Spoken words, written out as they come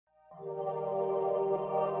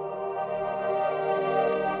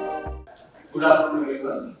Good afternoon,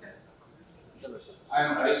 everyone. I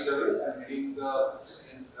am Harish. I am heading the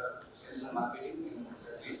sales and marketing in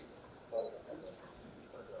Mindra.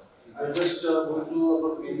 I will just go through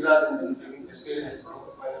about Mindra and then taking the scale and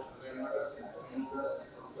profile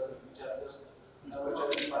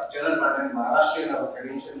our channel partner in Maharashtra and our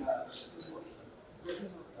credential.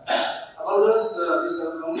 About us, this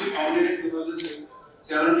company founded in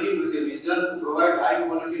 2017 with a vision to provide high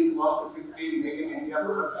quality and cost effective make in India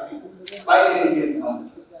product by an Indian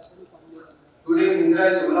company. Today, Mindra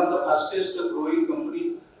is one of the fastest growing company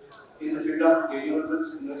in the field of renewable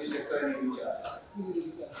energy sector in India.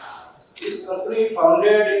 This company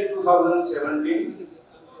founded in 2017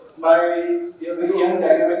 by a very young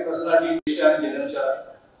dynamic personality, Mr. Janam Shah.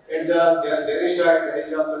 At the Harish at the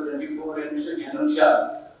age of 24 and Mr. Janam Shah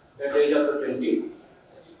at the age of 20.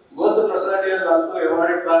 Both the personalities are also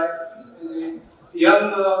awarded by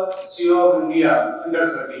young CEO of India under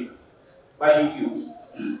 30 by EQ.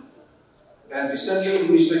 And recently,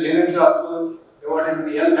 Mr. Janam Shah also awarded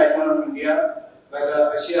the Young Icon of India by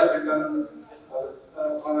the Asia African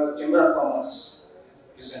Chamber of Commerce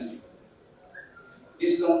recently.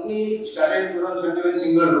 This company started in 2021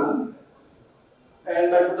 single room,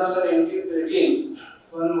 and by 2018,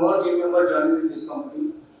 one more team member joined this company,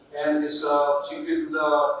 and this shifted to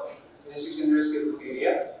the 600 square foot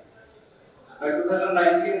area. By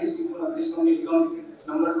 2019, this company became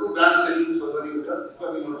number 2 brand selling solar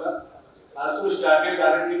inverter. Also started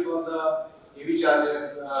R&D for the EV charger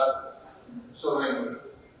solar inverter.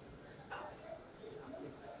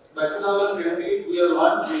 By 2020, we have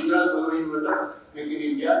launched Mindra solar inverter make in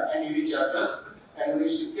India and EV charger, and we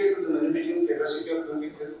shifted to the manufacturing capacity of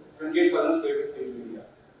 28,000 square feet area.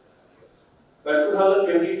 By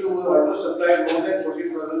 2022, we almost supplied more than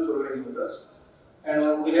 14,000 solar inverters,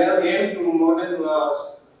 and we have aimed to more than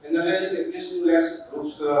energize at least 2 lakhs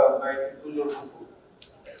groups by 2024.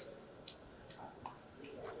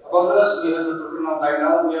 About us, we have the total by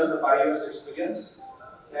now we have the 5 years experience,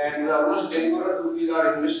 and almost 10 crore rupees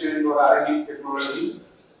are invested into R&D technology,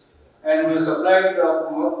 and we have supplied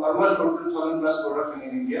almost 14,000 plus products in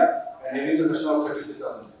India and having the customer of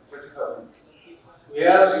 30,000. We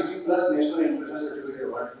have 60 plus national and international certificate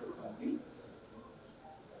awarded to the company.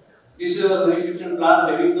 This is our manufacturing plant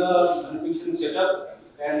having the manufacturing setup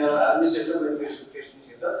and R&D setup and testing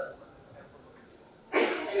setup.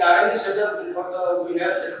 In R&D setup, we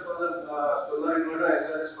have set up for the solar inverter as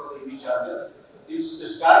well as for the EV charger. It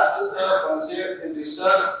starts with the concept and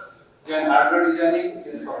research, then hardware designing,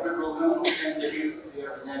 then software programming, and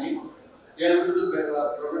designing. Then we do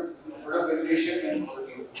the product validation and quality.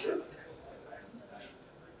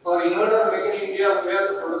 For inverter making in India, we have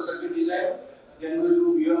the product circuit design. Then we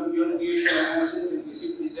do beyond creation analysis, then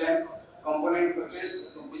PCB design, component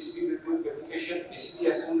purchase, PCB verification, PCB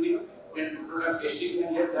assembly, then product testing,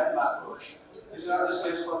 and yet that mass production. These are the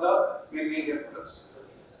steps for the making India products.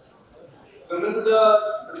 Coming to the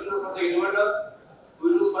particular for the inverter, we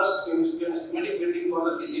do first schematic building for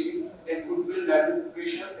the PCB, then good build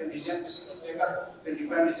identification, then design PCB stacker, then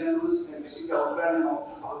define design rules, then PCB outline and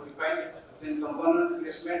how to define, then component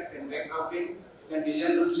placement, then back routing, then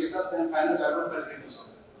design rule setup, then final Garo file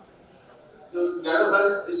release. So Garo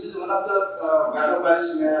file, this is one of the Garo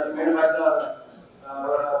files made by the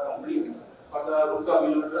our company for the rooftop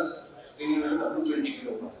inverters, string inverters up to 20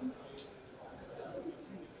 kW.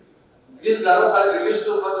 This Garo file released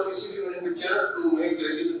to for the PCB manufacturer to make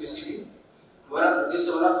ready the PCB. This is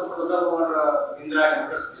one of the photograph of our Mindra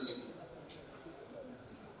inverters PCB.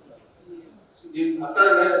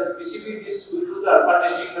 After PCB, this we do the alpha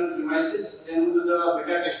testing on premises, then we do the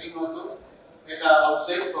beta testing also at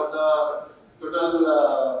outside for the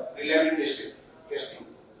total reliability testing.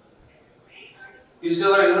 This is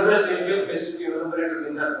our inverter test bed facility available at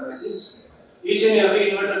Mindra premises. Each and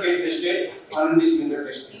every inverter gets tested on this Mindra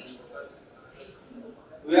testing.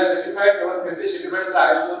 We are certified, our factory certified with the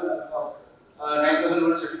ISO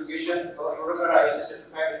 9001 certification. Our products are ISO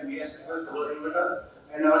certified and BS certified for our inverter,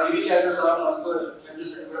 and our EV chargers are also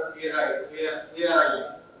certified ARI.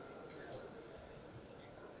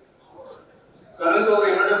 Coming to our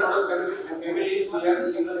inverter product family, we have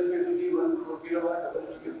the single MPPT 1 to 4 kW, double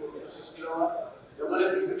MPPT 4 to 6 kW, double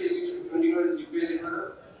MPPT 6 to 20 kW, 3-phase inverter,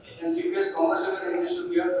 and 3-phase commercial and industrial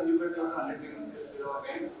we have 25 to 100 kW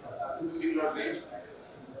range, up to 50 kW range.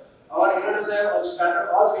 Our inverters have standard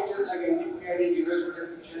all features like NTP and device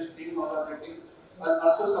notification, string power operating, but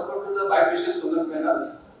also support to the bifacial solar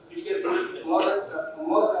panel, which can produce more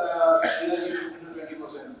energy 15 to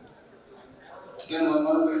 20% than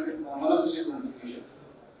monofacial notification.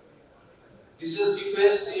 This is a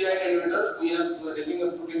 3-phase CI inverter. We have rating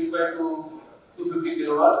up to 25 to 250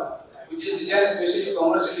 kW, which is designed specially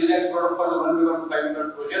commercial design product for the 1 megawatt to 5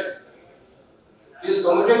 megawatt project. It is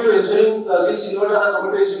committed to ensuring this inverter has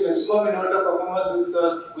committed to maximum inverter performance with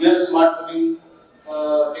dual smart cooling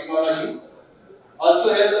technology.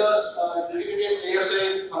 Also has the dedicated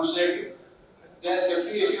ASI functionality. Then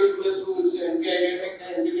safety assured through its NPI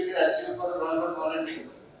and integrated ICU for the ground monitoring.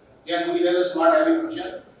 Then we have a smart IV function.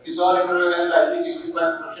 This all inverter has the IP65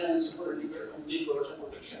 protection and support anti-corrosion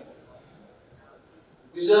protection.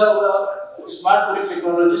 This is a smart cooling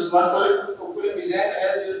technology. Smart cooling design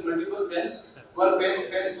has used multiple fans. One fan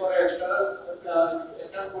for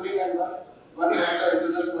external cooling and one for the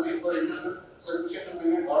internal cooling for internal circulation to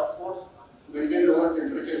prevent hot spots, maintain lower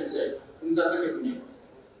temperature inside the cabinet.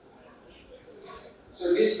 So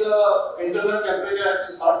this internal temperature,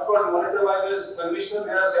 this hot spots monitored by the thermistor.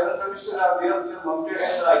 There are 7 thermistors are there which are mounted at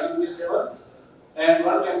the IGBT level, and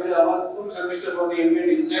one thermistor for the ambient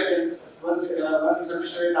inside and one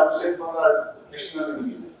thermistor outside for the external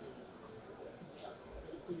ambient.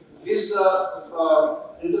 This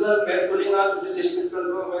internal fan cooling are the speed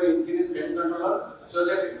control by increased fan controller, so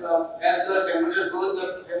that as the temperature goes,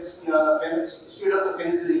 the speed of the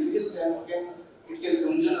fan is increased and it can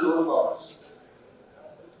consume lower powers.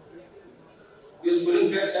 This cooling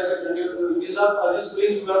fans have a these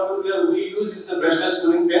cooling we use is the brushless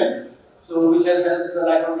cooling fan, so which has the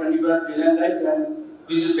like of 25 design life and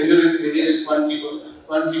which is failure rate is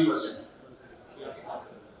 0.3%.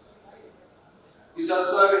 This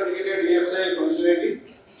also have integrated AFSI functionality.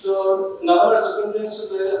 So, in our circumstances,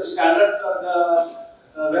 the standard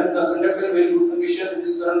when the conductor in very good condition,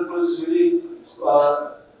 this current flows is very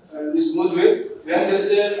in a smooth way. When there is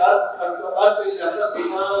a earth is occurs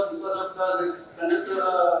because of the conductor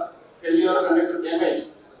failure or conductor damage,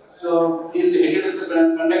 so it is heated with the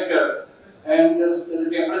conductor, and the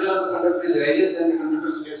temperature of the conductor is rises and the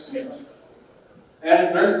conductor gets melted.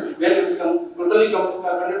 And when it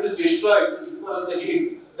conductor is destroyed because of the heat,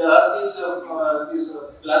 the earth is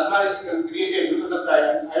plasma is created because of the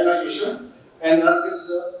ionization, and earth is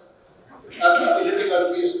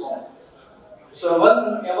electrical is formed. So one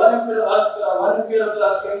ampere of the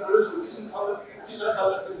earth can produce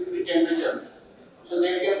 57,000 degree temperature. So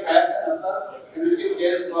they can add and you can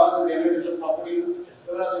get cause the damage to the property, you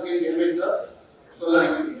also can damage the solar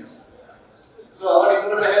activities. So our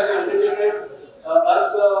inverter has the integrated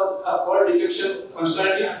earth fault detection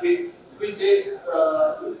functionality with which they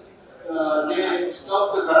stop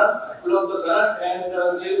the current, pull off the current, and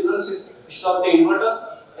they once stop the inverter,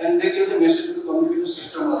 and they give the message to the communication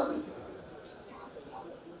system also.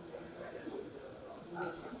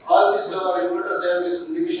 All these inverters have this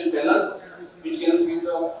indication panel, which can be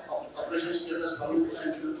the operation status,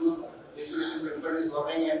 communication, Bluetooth, isolation, temperature,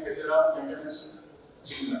 warning, and failure of maintenance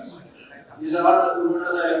signals. These are all the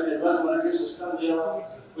inverters that have advanced monitoring system.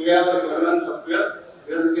 We have a surveillance software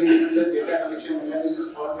where we can use the data collection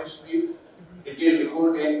analysis, fault history, detailed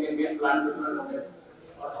report, and can get plant control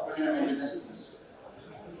or operation and maintenance.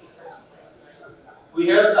 We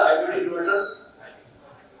have the hybrid inverters,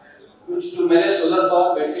 which to manage solar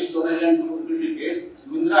power, battery storage, and utility grid.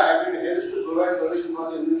 Mindra Hybrid helps to provide solution for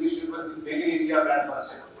the energy distribution with Make in India brand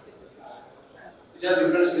concept. These are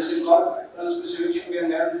different specific called. One specific we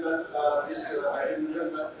can have this hybrid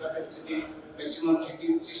inverter capacity maximum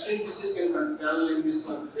 16 pieces can parallel in this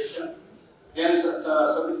configuration. Then it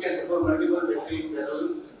can support multiple battery parallel,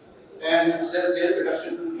 and self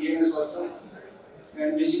reduction to EMS also,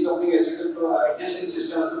 and DC coupling existing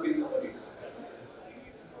system also can cover it.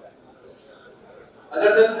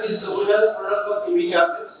 Other than this, we have the product of EV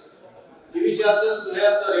chargers. EV chargers, we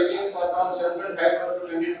have the rating from 7.5 to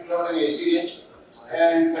 22 kW in AC range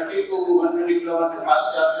and 30 to 120 kW in fast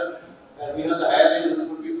charger. And we have the higher range of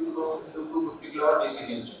 42 to 250 kW DC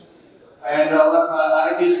range. And our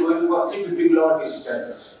R&D is going for 350 kW DC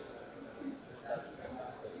chargers.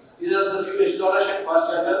 These are the few installation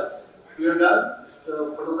fast charger we have done. The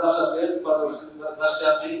photographs are there for the fast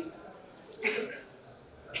charging.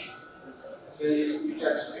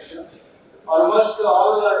 Almost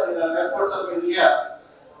all airports of India,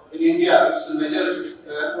 it's major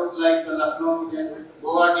airports like Lucknow, then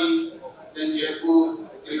Guwahati, then Jaipur,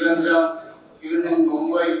 Trivandrum, even in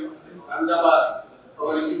Mumbai, Ahmedabad,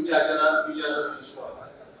 our receipt charger which are installed.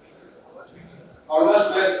 Almost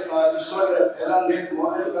we have installed around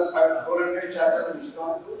more than plus 400 chargers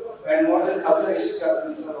installed and more than 1,000 AC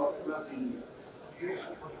chargers installed across India.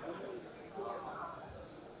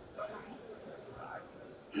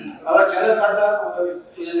 Our channel partner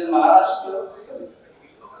is in Maharashtra.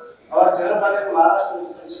 Our channel partner in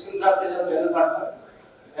Maharashtra is Mindra is our channel partner,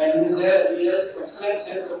 and he has excellent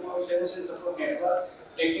sales support network,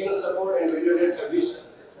 technical support, and value-added service.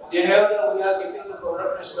 They have we are keeping the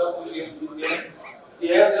product and stock with them. They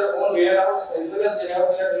have their own warehouse as well as they have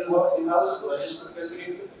their in-house logistic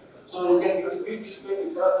facility. So we can quick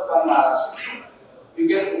display across the Maharashtra. You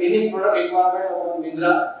get any product requirement on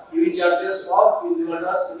Mindra, EV chargers or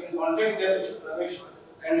inverters, you can contact them. Mr. Ramesh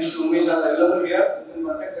and Mr. Umesh are available here. You can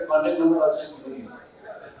contact the contact number also is given here.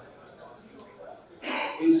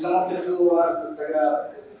 In some of the you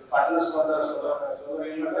are partners for the solar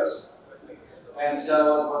inverters, and these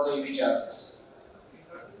are for the EV chargers.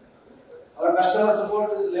 Our customer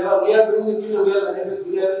support is level. We are doing actually we are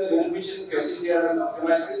having a manufacturing facility at the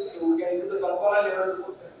premises, so we can do the component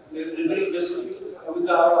level repairing facility with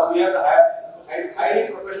the we have highly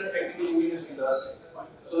professional technical engineers with us.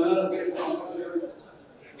 So we are getting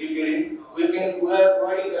repairing. We are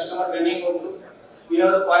providing customer training also. We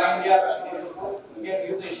have the Pan India customer support. We can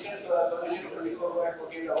give the instant solution 24 and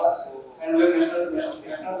 48 hours, and we have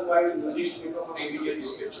national wide logistics paper for immediate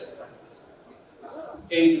description.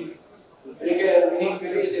 Thank you. Any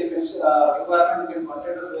queries, requirement, you can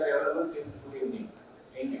contact us. We are available.